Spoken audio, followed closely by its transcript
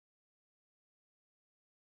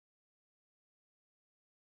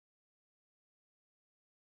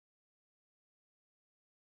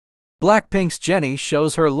BLACKPINK's Jennie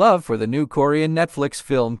shows her love for the new Korean Netflix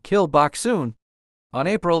film Kill Boksoon. On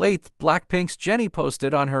April 8th, BLACKPINK's Jennie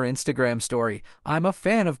posted on her Instagram story, "I'm a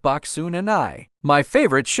fan of Boksoon and my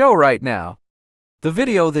favorite show right now." The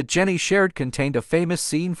video that Jennie shared contained a famous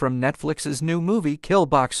scene from Netflix's new movie Kill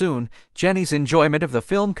Boksoon. Jennie's enjoyment of the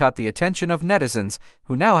film caught the attention of netizens,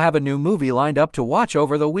 who now have a new movie lined up to watch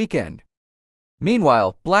over the weekend.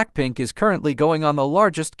 Meanwhile, BLACKPINK is currently going on the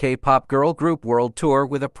largest K-pop girl group world tour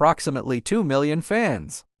with approximately 2 million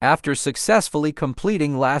fans. After successfully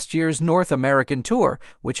completing last year's North American tour,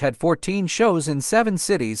 which had 14 shows in 7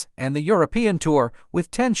 cities, and the European tour, with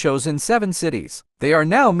 10 shows in 7 cities, they are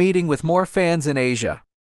now meeting with more fans in Asia.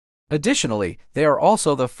 Additionally, they are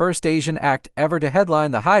also the first Asian act ever to headline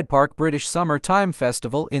the Hyde Park British Summertime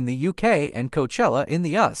Festival in the UK and Coachella in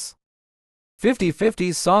the US.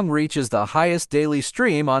 50/50's song reaches the highest daily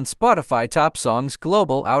stream on Spotify Top Songs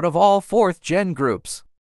Global out of all 4th-gen groups.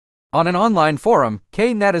 On an online forum,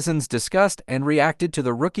 K-netizens discussed and reacted to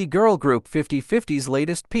the rookie girl group 50/50's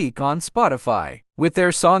latest peak on Spotify. With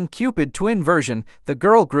their song Cupid Twin version, the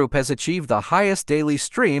girl group has achieved the highest daily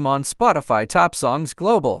stream on Spotify Top Songs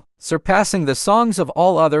Global, surpassing the songs of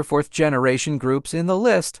all other 4th-generation groups in the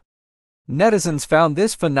list. Netizens found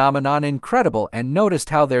this phenomenon incredible and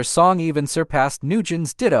noticed how their song even surpassed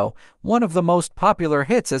Mujin's Ditto, one of the most popular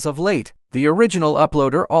hits as of late. The original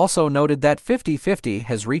uploader also noted that 50/50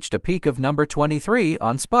 has reached a peak of number 23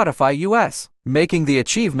 on Spotify US, making the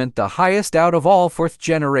achievement the highest out of all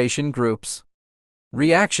 4th-generation groups.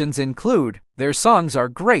 Reactions include, "Their songs are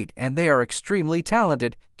great and they are extremely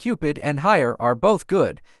talented. Cupid and Higher are both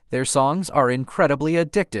good. Their songs are incredibly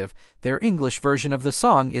addictive. Their English version of the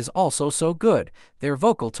song is also so good. Their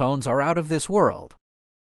vocal tones are out of this world."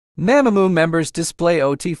 MAMAMOO members display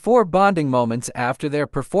OT4 bonding moments after their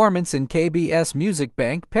performance in KBS Music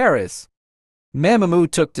Bank Paris.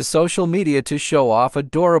 MAMAMOO took to social media to show off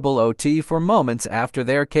adorable OT4 moments after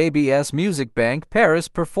their KBS Music Bank Paris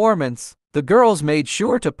performance. The girls made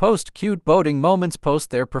sure to post cute boating moments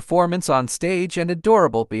post their performance on stage and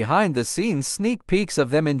adorable behind-the-scenes sneak peeks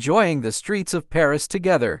of them enjoying the streets of Paris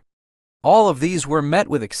together. All of these were met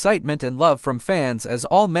with excitement and love from fans as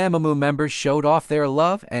all MAMAMOO members showed off their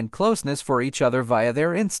love and closeness for each other via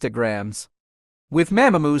their Instagrams. With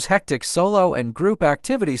MAMAMOO's hectic solo and group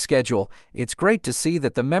activity schedule, it's great to see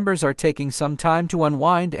that the members are taking some time to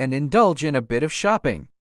unwind and indulge in a bit of shopping,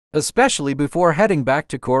 especially before heading back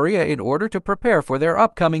to Korea in order to prepare for their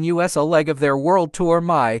upcoming US leg of their world tour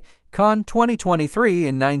MAI-CON 2023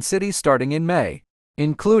 in 9 cities starting in May,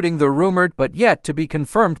 including the rumored but yet to be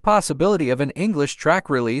confirmed possibility of an English track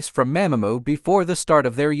release from MAMAMOO before the start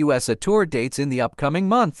of their US tour dates in the upcoming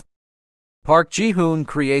month. Park Ji-hoon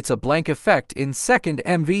creates a blank effect in second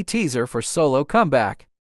MV teaser for solo comeback.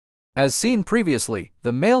 As seen previously,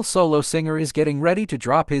 the male solo singer is getting ready to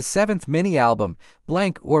drop his 7th mini-album,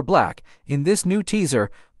 Blank or Black. In this new teaser,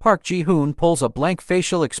 Park Ji-hoon pulls a blank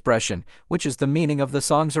facial expression, which is the meaning of the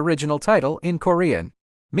song's original title in Korean.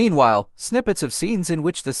 Meanwhile, snippets of scenes in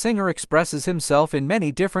which the singer expresses himself in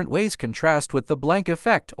many different ways contrast with the blank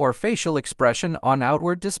effect or facial expression on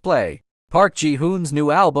outward display. Park Ji-hoon's new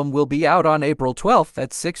album will be out on April 12th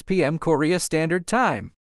at 6 p.m. Korea Standard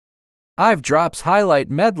Time. IVE drops highlight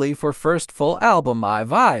medley for first full album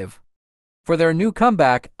IVE. For their new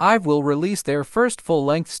comeback, IVE will release their first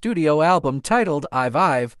full-length studio album titled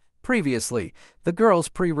IVE. Previously, the girls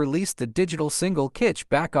pre-released the digital single Kitsch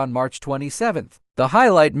back on March 27th. The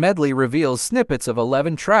highlight medley reveals snippets of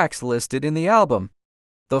 11 tracks listed in the album.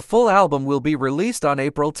 The full album will be released on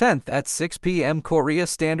April 10th at 6 p.m. Korea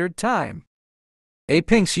Standard Time.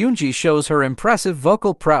 APINK's Eunji shows her impressive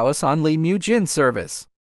vocal prowess on Lee Mujin service.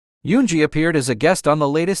 Eunji appeared as a guest on the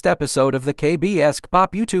latest episode of the KBS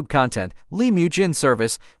Kpop YouTube content, Lee Mujin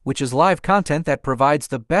service, which is live content that provides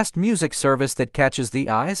the best music service that catches the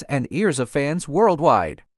eyes and ears of fans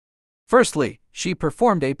worldwide. Firstly, she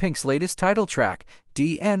performed APINK's latest title track,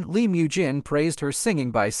 DN. Lee Mujin praised her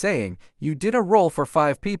singing by saying, "You did a role for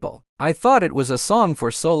 5 people. I thought it was a song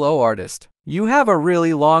for solo artist. You have a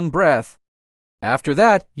really long breath." After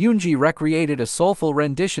that, Eunji recreated a soulful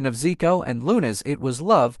rendition of Zico and Luna's It Was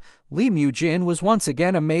Love. Lee Mujin was once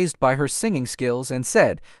again amazed by her singing skills and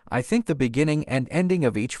said, "I think the beginning and ending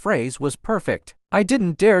of each phrase was perfect. I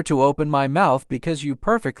didn't dare to open my mouth because you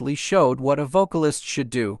perfectly showed what a vocalist should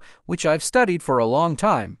do, which I've studied for a long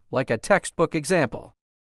time, like a textbook example."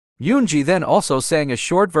 Eunji then also sang a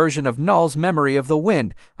short version of Null's Memory of the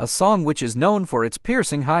Wind, a song which is known for its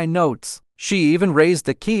piercing high notes. She even raised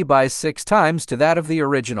the key by 6 times to that of the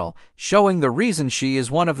original, showing the reason she is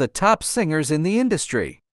one of the top singers in the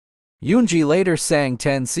industry. Eunji later sang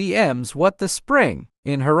 10cm's What the Spring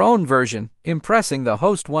in her own version, impressing the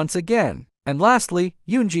host once again. And lastly,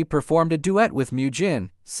 Eunji performed a duet with Mujin,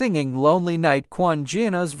 singing Lonely Night Kwang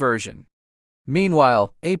Jina's version.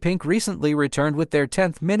 Meanwhile, APINK recently returned with their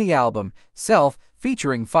 10th mini-album, Self,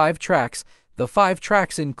 featuring 5 tracks. The 5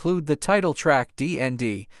 tracks include the title track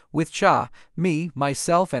DND, with Cha, Me,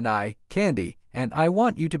 Myself and I, Candy, and I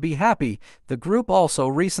Want You to Be Happy. The group also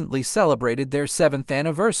recently celebrated their 7th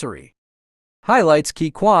anniversary. Highlights: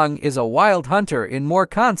 Kwang is a wild hunter in more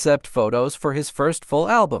concept photos for his first full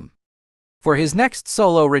album. For his next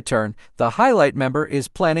solo return, the Highlight member is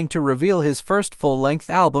planning to reveal his first full-length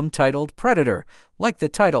album titled Predator. Like the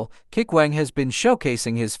title, Kwang has been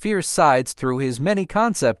showcasing his fierce sides through his many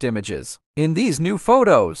concept images. In these new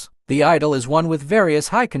photos, the idol is one with various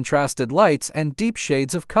high-contrasted lights and deep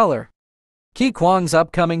shades of color. Kwang's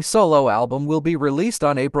upcoming solo album will be released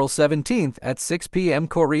on April 17th at 6 p.m.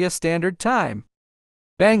 Korea Standard Time.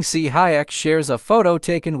 Bang Si-hyuk shares a photo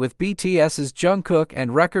taken with BTS's Jungkook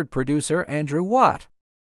and record producer Andrew Watt.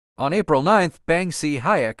 On April 9th, Bang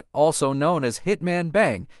Si-hyuk, also known as Hitman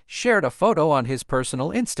Bang, shared a photo on his personal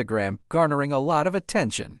Instagram, garnering a lot of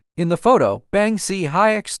attention. In the photo, Bang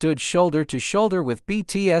Si-hyuk stood shoulder to shoulder with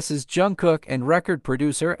BTS's Jungkook and record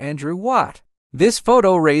producer Andrew Watt. This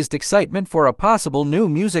photo raised excitement for a possible new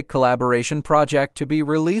music collaboration project to be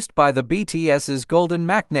released by the BTS's Golden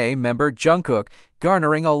Maknae member Jungkook,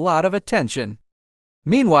 garnering a lot of attention.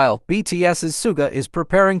 Meanwhile, BTS's Suga is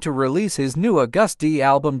preparing to release his new August D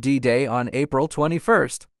album D-Day on April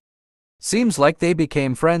 21st. Seems like they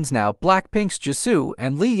became friends now. BLACKPINK's Jisoo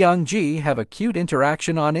and Eunji have a cute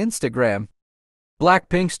interaction on Instagram.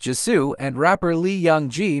 BLACKPINK's Jisoo and rapper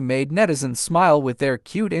Eunji made netizens smile with their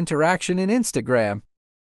cute interaction in Instagram.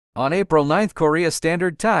 On April 9th Korea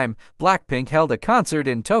Standard Time, BLACKPINK held a concert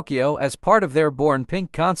in Tokyo as part of their Born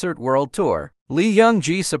Pink concert world tour.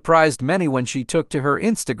 Eunji surprised many when she took to her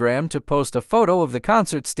Instagram to post a photo of the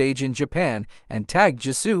concert stage in Japan and tagged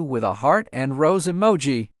Jisoo with a heart and rose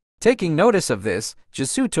emoji. Taking notice of this,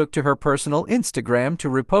 Jisoo took to her personal Instagram to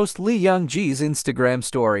repost Eunji's Instagram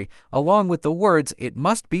story, along with the words, "It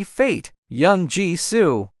must be fate, Eunji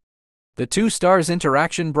Soo." The two stars'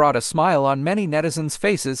 interaction brought a smile on many netizens'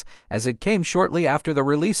 faces, as it came shortly after the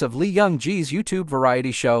release of Eunji's YouTube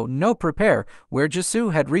variety show No Prepare, where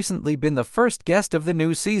Jisoo had recently been the first guest of the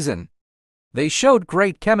new season. They showed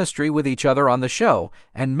great chemistry with each other on the show,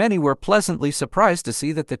 and many were pleasantly surprised to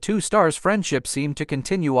see that the two stars' friendship seemed to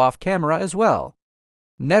continue off camera as well.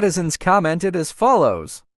 Netizens commented as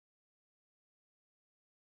follows: